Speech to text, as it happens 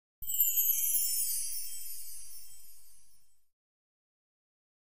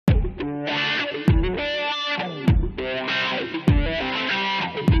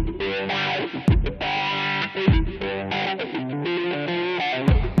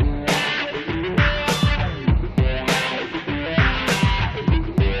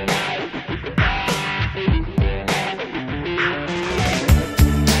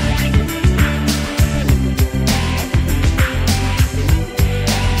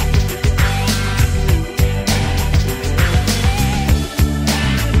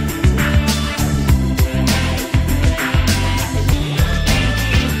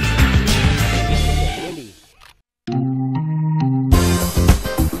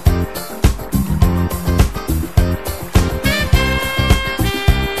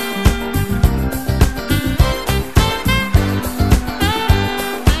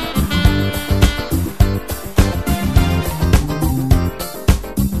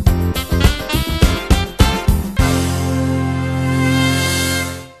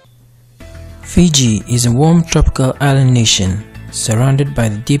Fiji is a warm tropical island nation surrounded by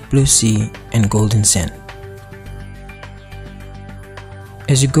the deep blue sea and golden sand.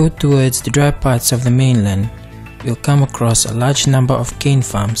 As you go towards the dry parts of the mainland, you'll come across a large number of cane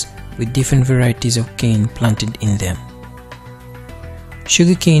farms with different varieties of cane planted in them.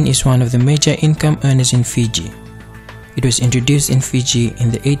 Sugarcane is one of the major income earners in Fiji. It was introduced in Fiji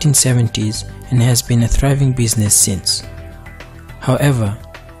in the 1870s and has been a thriving business since. However,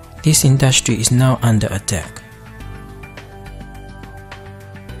 this industry is now under attack.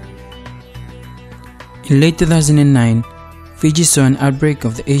 In late 2009, Fiji saw an outbreak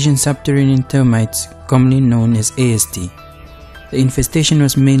of the Asian subterranean termites, commonly known as AST. The infestation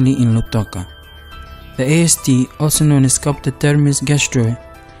was mainly in Lautoka. The AST, also known as Termites gastroi,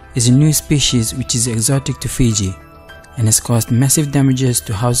 is a new species which is exotic to Fiji and has caused massive damages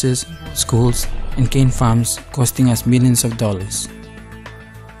to houses, schools, and cane farms, costing us millions of dollars.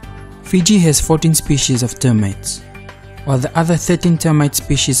 Fiji has 14 species of termites. While the other 13 termite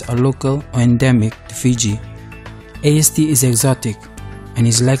species are local or endemic to Fiji, AST is exotic and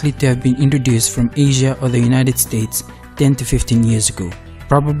is likely to have been introduced from Asia or the United States 10 to 15 years ago,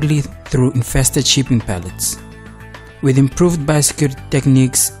 probably through infested shipping pallets. With improved biosecurity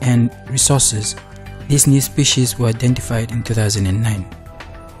techniques and resources, these new species were identified in 2009.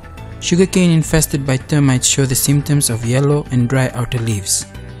 Sugarcane infested by termites show the symptoms of yellow and dry outer leaves.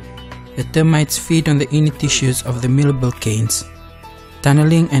 The termites feed on the inner tissues of the malleable canes,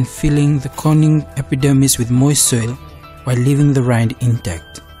 tunneling and filling the coning epidermis with moist soil while leaving the rind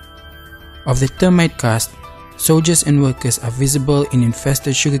intact. Of the termite caste, soldiers and workers are visible in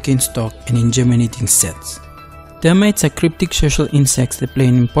infested sugarcane stalk and in germinating sets. Termites are cryptic social insects that play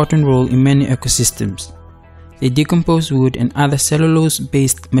an important role in many ecosystems. They decompose wood and other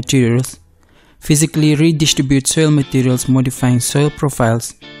cellulose-based materials, physically redistribute soil materials modifying soil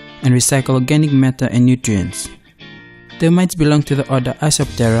profiles, and recycle organic matter and nutrients. Termites belong to the order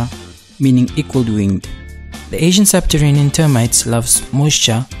Isoptera, meaning equal-winged. The Asian subterranean termites love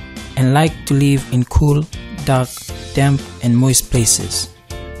moisture and like to live in cool, dark, damp, and moist places.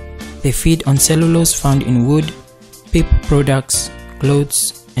 They feed on cellulose found in wood, paper products,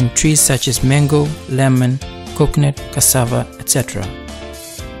 clothes, and trees such as mango, lemon, coconut, cassava, etc.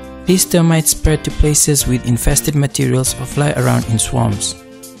 These termites spread to places with infested materials or fly around in swarms.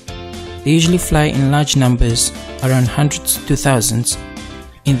 They usually fly in large numbers, around hundreds to thousands,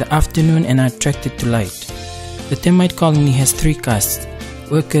 in the afternoon and are attracted to light. The termite colony has three castes: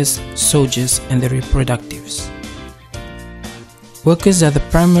 workers, soldiers, and the reproductives. Workers are the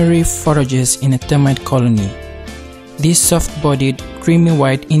primary foragers in a termite colony. These soft-bodied, creamy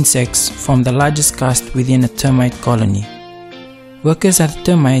white insects form the largest caste within a termite colony. Workers are the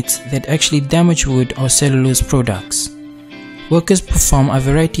termites that actually damage wood or cellulose products. Workers perform a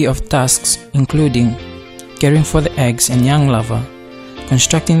variety of tasks including caring for the eggs and young larvae,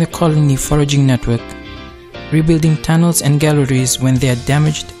 constructing the colony foraging network, rebuilding tunnels and galleries when they are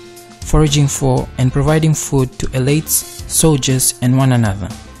damaged, foraging for and providing food to elates, soldiers, and one another,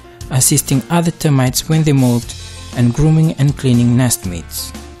 assisting other termites when they molt, and grooming and cleaning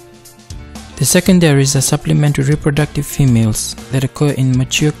nestmates. The secondaries are supplementary reproductive females that occur in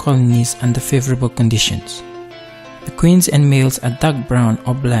mature colonies under favorable conditions. The queens and males are dark brown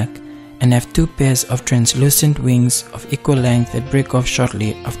or black and have two pairs of translucent wings of equal length that break off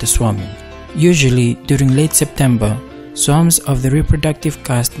shortly after swarming. Usually, during late September, swarms of the reproductive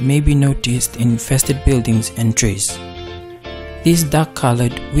caste may be noticed in infested buildings and trees. These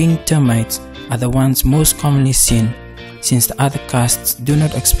dark-colored winged termites are the ones most commonly seen, since the other castes do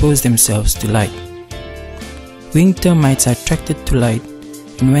not expose themselves to light. Winged termites are attracted to light,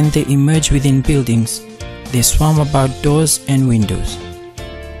 and when they emerge within buildings, they swarm about doors and windows.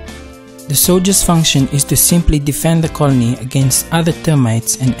 The soldier's function is to simply defend the colony against other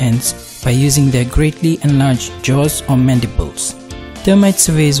termites and ants by using their greatly enlarged jaws or mandibles. Termite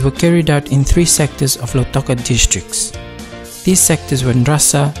surveys were carried out in 3 sectors of Lautoka districts. These sectors were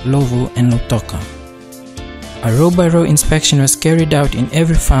Nrasa, Lovu, and Lautoka. A row-by-row inspection was carried out in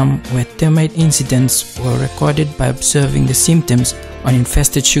every farm where termite incidents were recorded by observing the symptoms on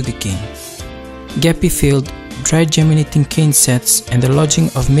infested sugarcane. Gappy-filled, dry germinating cane sets and the lodging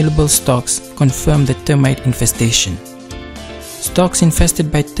of malleable stalks confirmed the termite infestation. Stalks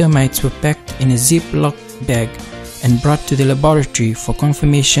infested by termites were packed in a Ziploc bag and brought to the laboratory for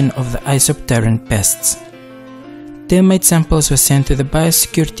confirmation of the Isopteran pests. Termite samples were sent to the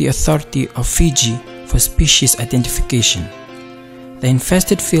Biosecurity Authority of Fiji for species identification. The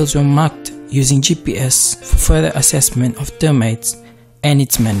infested fields were marked using GPS for further assessment of termites and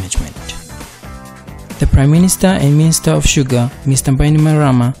its management. The Prime Minister and Minister of Sugar, Mr.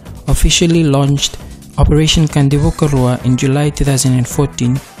 Bainimarama, officially launched Operation Kandivukarua in July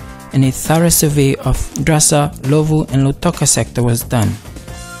 2014, and a thorough survey of Drasa, Lovu and Lotoka sector was done.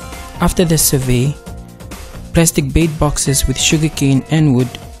 After the survey, plastic bait boxes with sugarcane and wood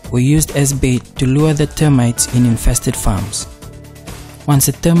were used as bait to lure the termites in infested farms. Once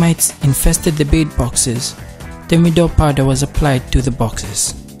the termites infested the bait boxes, Termidor powder was applied to the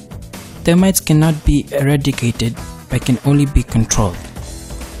boxes. Termites cannot be eradicated but can only be controlled.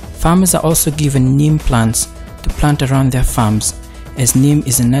 Farmers are also given neem plants to plant around their farms, as neem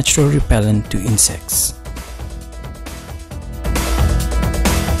is a natural repellent to insects.